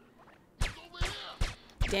to...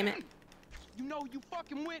 Damn it. You know you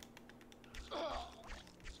fucking with.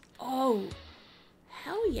 Oh,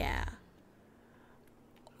 hell yeah.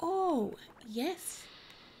 Oh, yes.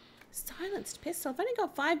 Silenced pistol. I've only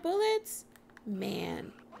got 5 bullets.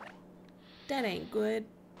 Man, that ain't good.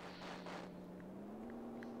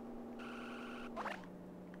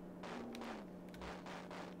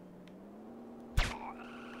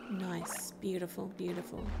 Nice. Beautiful,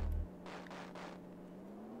 beautiful.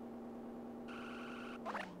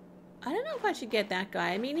 I don't know if I should get that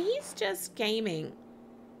guy. I mean, he's just gaming.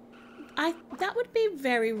 That would be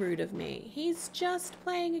very rude of me. He's just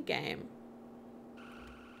playing a game.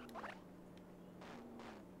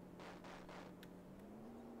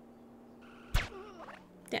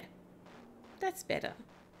 There. That's better.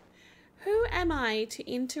 Who am I to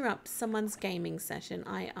interrupt someone's gaming session,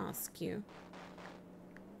 I ask you?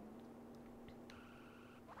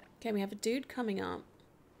 Okay, we have a dude coming up.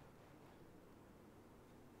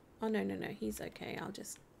 Oh, no, no, no. He's okay. I'll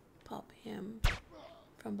just pop him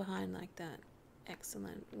from behind like that.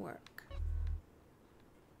 Excellent work.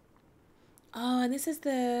 Oh, and this is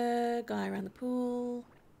the guy around the pool.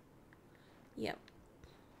 Yep.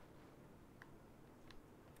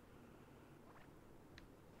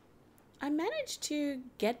 I managed to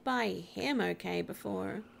get by him okay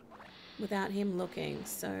before without him looking,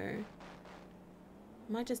 so I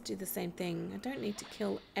might just do the same thing. I don't need to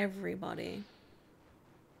kill everybody.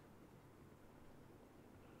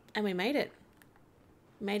 And we made it.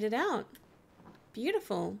 Made it out.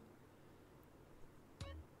 Beautiful.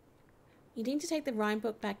 You need to take the rhyme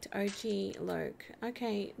book back to OG Loke.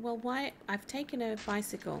 Okay, well, why? I've taken a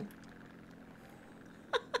bicycle.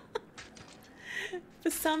 For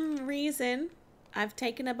some reason, I've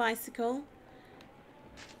taken a bicycle.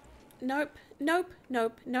 Nope, nope,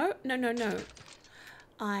 nope, nope, no, no, no.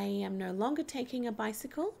 I am no longer taking a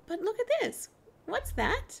bicycle, but look at this. What's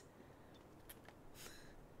that?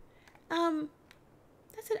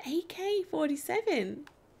 That's an AK-47.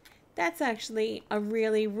 That's actually a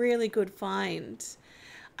really, really good find.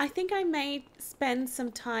 I think I may spend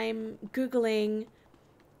some time Googling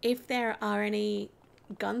if there are any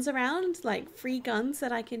guns around, like free guns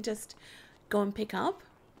that I can just go and pick up.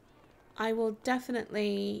 I will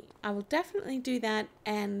definitely do that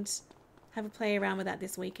and have a play around with that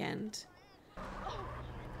this weekend.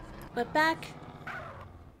 We're back.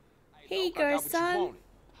 Here you go, son.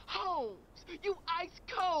 Holmes, you ice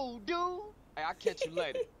cold, dude. Hey, I'll catch you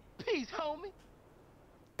later. Peace, homie.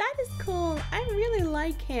 That is cool. I really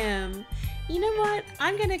like him. You know what?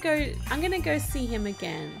 I'm gonna go see him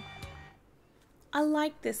again. I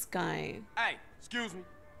like this guy. Hey, excuse me.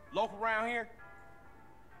 Local around here?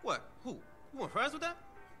 What? Who? You want friends with that?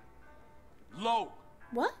 Loke.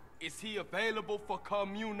 What? Is he available for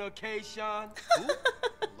communication? Who?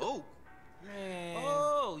 Loke. Man.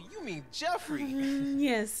 Oh, you mean Jeffrey?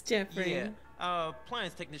 Yes, Jeffrey. Yeah.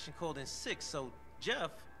 Appliance technician called in sick, so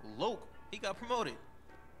Jeff, Loke, he got promoted.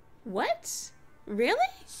 What? Really?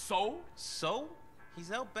 So? So?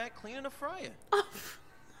 He's out back cleaning the fryer.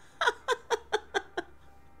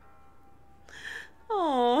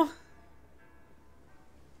 Oh.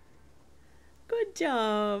 Good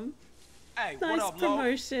job. Hey, nice what up,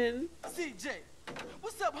 promotion. CJ,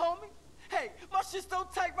 what's up, homie? Hey, my shit's so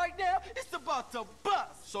tight right now, it's about to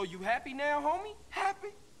bust. So you happy now, homie? Happy?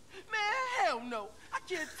 Man, hell no. I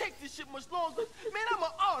can't take this shit much longer. Man, I'm an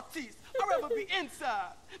artist. I'd rather be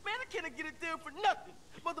inside. Man, I can't get it there for nothing.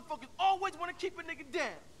 Motherfuckers always want to keep a nigga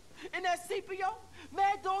down. And that CPO,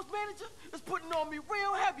 Mad Dog's manager, is putting on me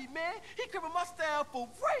real heavy, man. He cribbing my style for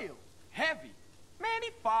real. Heavy? Man,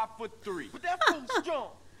 he 5'3". But that fool's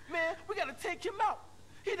strong. Man, we gotta take him out.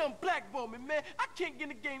 He done blackballed me, man. I can't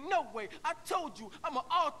get in the game no way. I told you, I'm an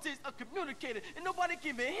artist, a communicator, and nobody can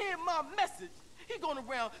even hear my message. He going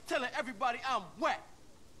around telling everybody I'm whack.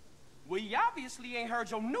 Well, he obviously ain't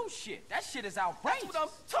heard your new shit. That shit is outrageous. That's what I'm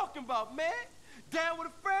talking about, man. Down with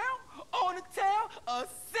a frown, on the town, a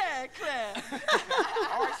sad clown.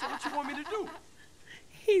 All right, so what you want me to do?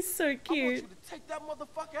 He's so I want cute. you to take that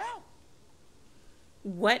motherfucker out.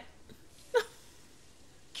 What?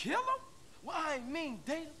 Kill him? Well, I ain't mean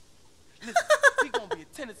date him. Listen, he gonna be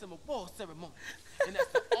attendance in my war ceremony. And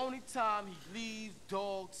that's the only time he leaves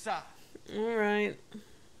dog's side. All right.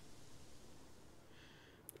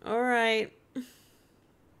 All right.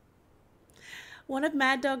 One of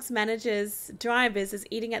Mad Dog's drivers is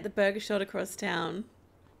eating at the burger shop across town.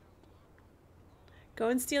 Go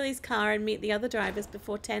and steal his car and meet the other drivers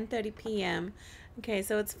before 10:30 p.m. Okay,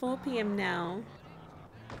 so it's 4 p.m. now.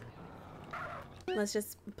 Let's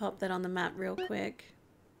just pop that on the map real quick.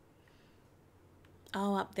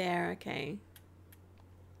 Oh, up there, okay.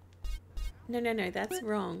 No, no, no, that's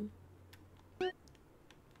wrong.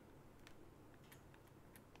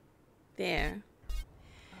 There.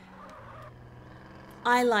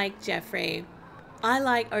 I like Jeffrey. I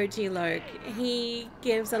like OG Loke. He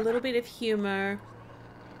gives a little bit of humor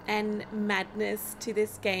and madness to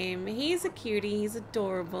this game. He's a cutie. He's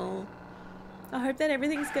adorable. I hope that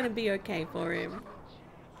everything's going to be okay for him.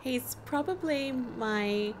 He's probably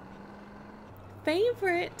my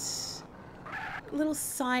favorite little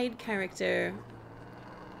side character.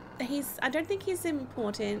 I don't think he's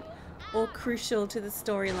important or crucial to the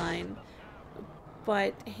storyline,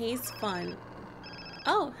 but he's fun.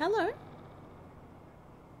 Oh, hello.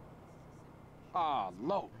 Ah,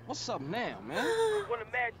 Lo, what's up now, man? One of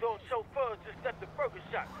Mad Dog's chauffeurs just left the burger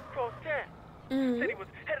shop across town. Said he was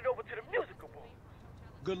headed over to the musical bowl.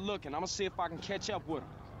 Good looking. I'm gonna see if I can catch up with him.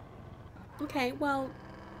 Okay, well...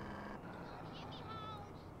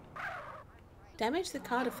 damage the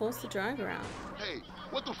car to force the driver out. Hey,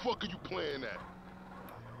 what the fuck are you playing at?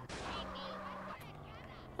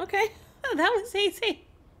 Okay, that was easy.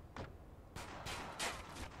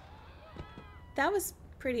 That was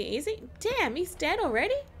pretty easy. Damn, he's dead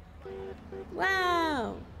already?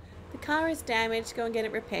 Wow. The car is damaged. Go and get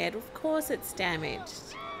it repaired. Of course it's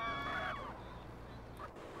damaged.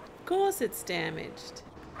 Of course it's damaged.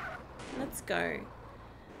 Let's go.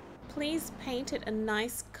 Please paint it a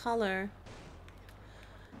nice color.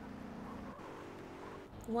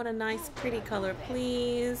 What a nice, pretty color,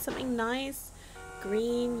 please. Something nice.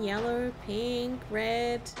 Green, yellow, pink,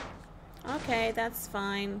 red. Okay, that's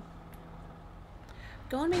fine.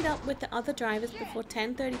 Go and meet up with the other drivers before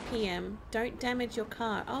 10:30 p.m. Don't damage your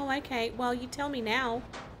car. Oh, okay. Well, you tell me now.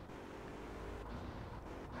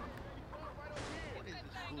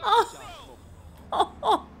 Oh,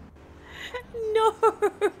 oh, no.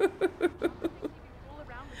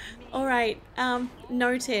 All right.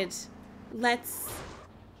 Noted. Let's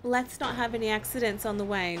not have any accidents on the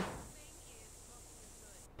way.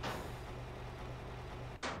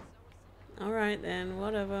 All right then.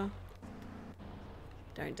 Whatever.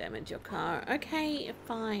 Don't damage your car. Okay,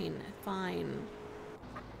 fine, fine.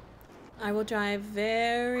 I will drive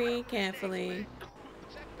very carefully.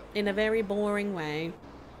 In a very boring way.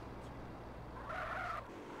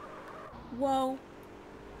 Whoa.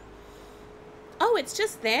 Oh, it's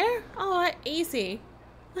just there? Oh, easy.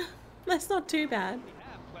 That's not too bad.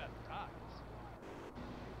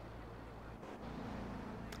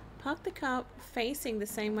 Park the car facing the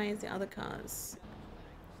same way as the other cars.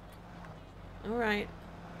 Alright.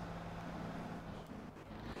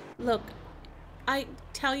 Look, I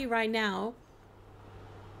tell you right now,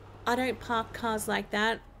 I don't park cars like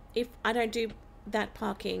that. If I don't do that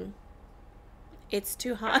parking, it's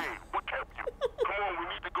too hard. Hey, what kept you? Come on,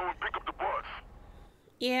 we need to go and pick up the bus.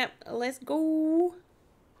 Yep, let's go.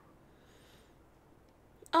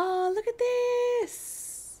 Oh, look at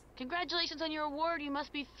this. Congratulations on your award. You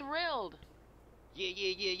must be thrilled.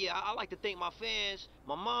 Yeah. I like to thank my fans,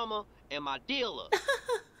 my mama, and my dealer.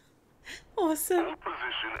 Awesome. Hold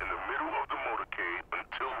position in the middle of the motorcade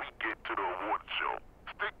until we get to the award show.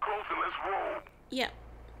 Stick close and let's roll. Yep.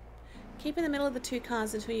 Keep in the middle of the two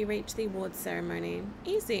cars until you reach the awards ceremony.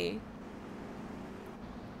 Easy.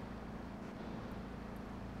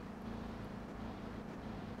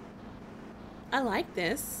 I like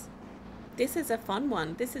this. This is a fun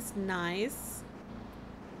one. This is nice.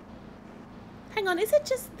 Hang on, is it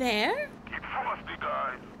just there? Keep frosty,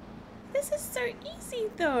 guys. This is so easy,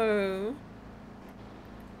 though.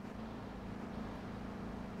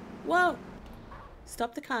 Whoa.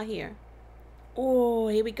 Stop the car here. Oh,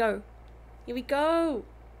 here we go. Here we go.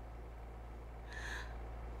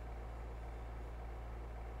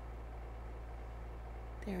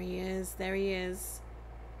 There he is. There he is.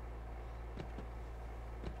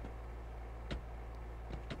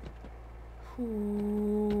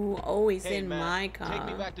 Ooh, always Hey, in man, my car. Take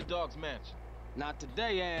me back to Dog's Mansion. Not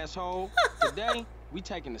today, asshole. Today, we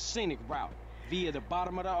taking the scenic route via the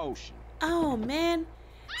bottom of the ocean. Oh, man.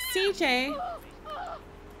 CJ.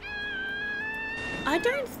 I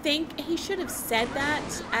don't think he should have said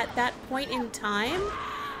that at that point in time.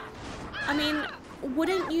 I mean,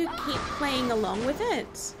 wouldn't you keep playing along with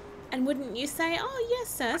it? And wouldn't you say, oh, yes,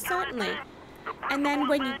 sir, certainly. And then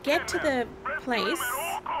when you get to the place...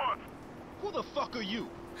 Who the fuck are you?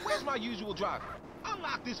 Where's my usual driver?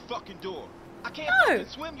 Unlock this fucking door. I can't fucking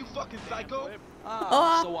swim, you fucking psycho.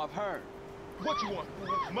 So I've heard. What you want?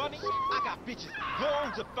 Money? I got bitches.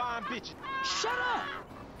 Loads of fine bitches. Shut up!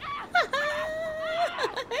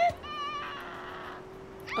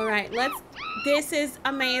 All right, let's... This is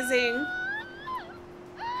amazing.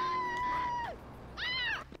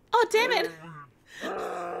 Oh, damn it.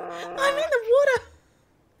 I'm in the water.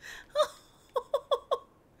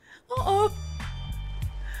 Uh-oh.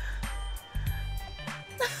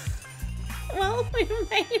 Well, we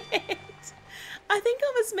made it. I think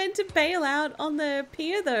I was meant to bail out on the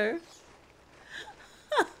pier, though.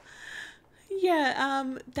 Yeah,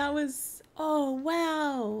 that was... Oh,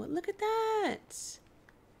 wow. Look at that.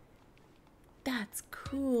 That's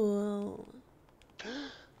cool.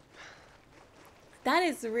 That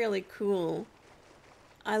is really cool.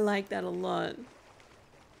 I like that a lot.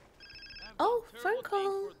 Oh, phone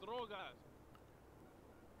call.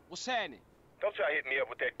 What's happening? Don't try to hit me up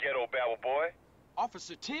with that ghetto babble, boy.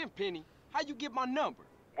 Officer Tenpenny, how you get my number?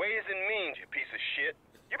 Ways and means, you piece of shit.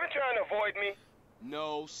 You been trying to avoid me?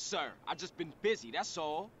 No, sir. I just been busy, that's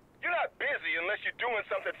all. You're not busy unless you're doing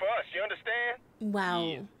something for us, you understand? Wow.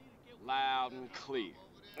 Yeah. Loud and clear.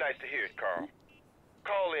 Nice to hear it, Carl.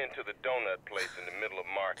 Call in to the donut place in the middle of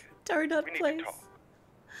market. Donut we need place. to talk.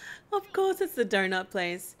 Of course it's the donut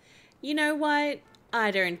place. You know what?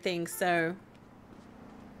 I don't think so.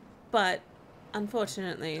 But,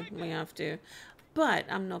 unfortunately, we have to. But,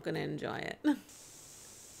 I'm not going to enjoy it.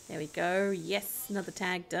 There we go. Yes, another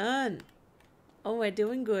tag done. Oh, we're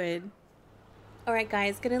doing good. Alright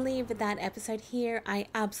guys, gonna leave that episode here. I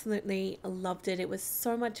absolutely loved it. It was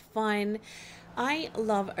so much fun. I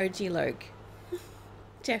love OG Loke.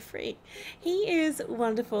 Jeffrey. He is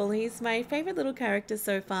wonderful. He's my favorite little character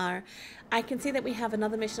so far. I can see that we have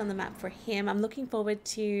another mission on the map for him. I'm looking forward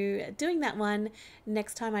to doing that one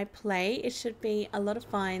next time I play. It should be a lot of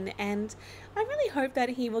fun, and I really hope that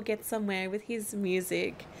he will get somewhere with his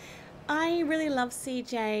music. I really love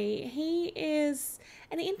CJ. He is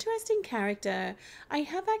an interesting character. I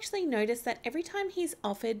have actually noticed that every time he's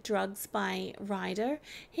offered drugs by Ryder,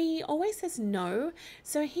 he always says no.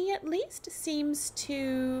 So he at least seems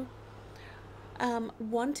to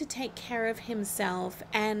want to take care of himself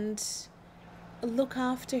and look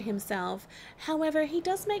after himself. However, he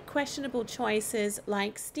does make questionable choices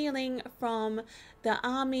like stealing from the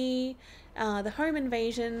army, the home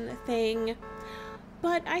invasion thing.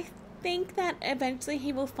 But I think that eventually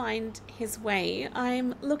he will find his way.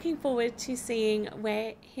 I'm looking forward to seeing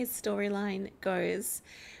where his storyline goes.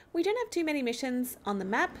 We don't have too many missions on the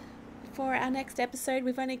map for our next episode.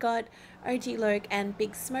 We've only got OG Loke and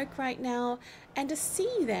Big Smoke right now, and a C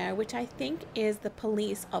there, which I think is the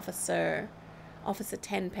police officer, Officer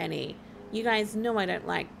Tenpenny. You guys know I don't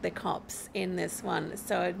like the cops in this one,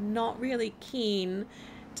 so I'm not really keen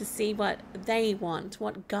to see what they want,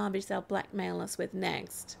 what garbage they'll blackmail us with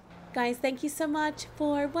next. Guys, thank you so much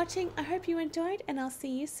for watching. I hope you enjoyed, and I'll see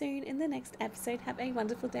you soon in the next episode. Have a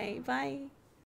wonderful day. Bye.